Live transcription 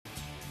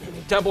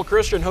Temple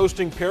Christian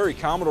hosting Perry.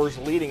 Commodores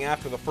leading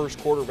after the first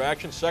quarter of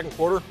action. Second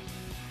quarter,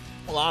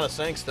 a lot of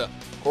thanks to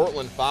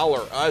Cortland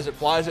Fowler. Isaac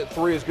flies it,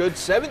 three is good.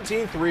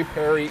 17-3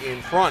 Perry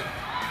in front.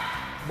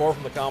 More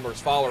from the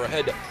Commodores. Fowler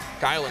ahead to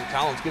Kylan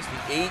Collins, gets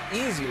the 8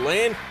 easy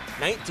land.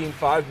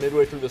 19-5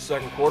 midway through the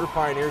second quarter.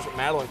 Pioneers with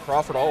Madeline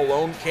Crawford all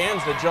alone.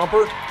 Cans the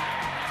jumper.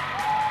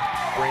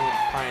 Bring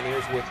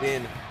Pioneers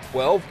within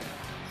 12.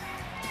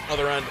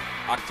 Other end,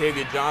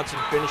 Octavia Johnson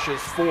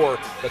finishes for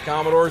the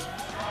Commodores.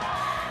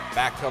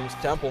 Back comes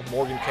Temple.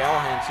 Morgan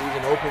Callahan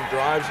sees an open,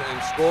 drives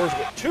and scores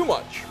with too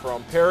much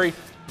from Perry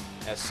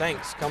as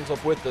Sanks comes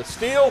up with the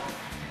steal.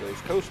 Goes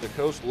coast to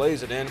coast,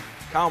 lays it in.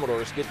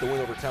 Commodores get the win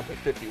over Temple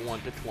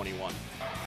 51-21.